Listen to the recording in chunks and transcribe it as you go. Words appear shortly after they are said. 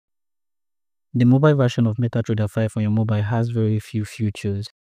The mobile version of MetaTrader 5 on your mobile has very few features.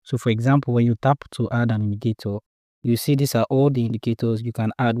 So for example, when you tap to add an indicator, you see these are all the indicators you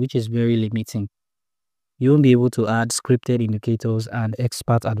can add, which is very limiting. You won't be able to add scripted indicators and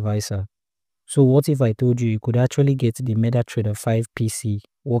expert advisor. So what if I told you could actually get the MetaTrader 5 PC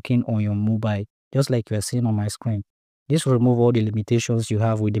working on your mobile, just like you are seeing on my screen? This will remove all the limitations you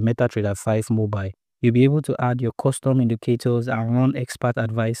have with the MetaTrader 5 mobile. You'll be able to add your custom indicators and run expert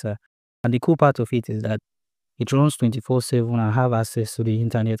advisor. And the cool part of it is that it runs 24/7 and have access to the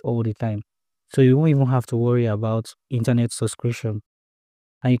internet all the time. So you won't even have to worry about internet subscription.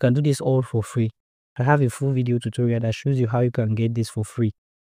 And you can do this all for free. I have a full video tutorial that shows you how you can get this for free.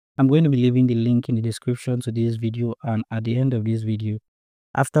 I'm going to be leaving the link in the description to this video and at the end of this video.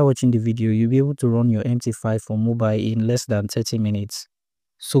 After watching the video, you'll be able to run your MT5 for mobile in less than 30 minutes.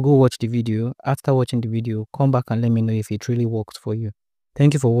 So go watch the video. After watching the video, come back and let me know if it really worked for you.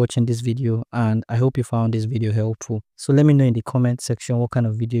 Thank you for watching this video and I hope you found this video helpful. So let me know in the comment section what kind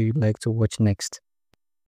of video you'd like to watch next.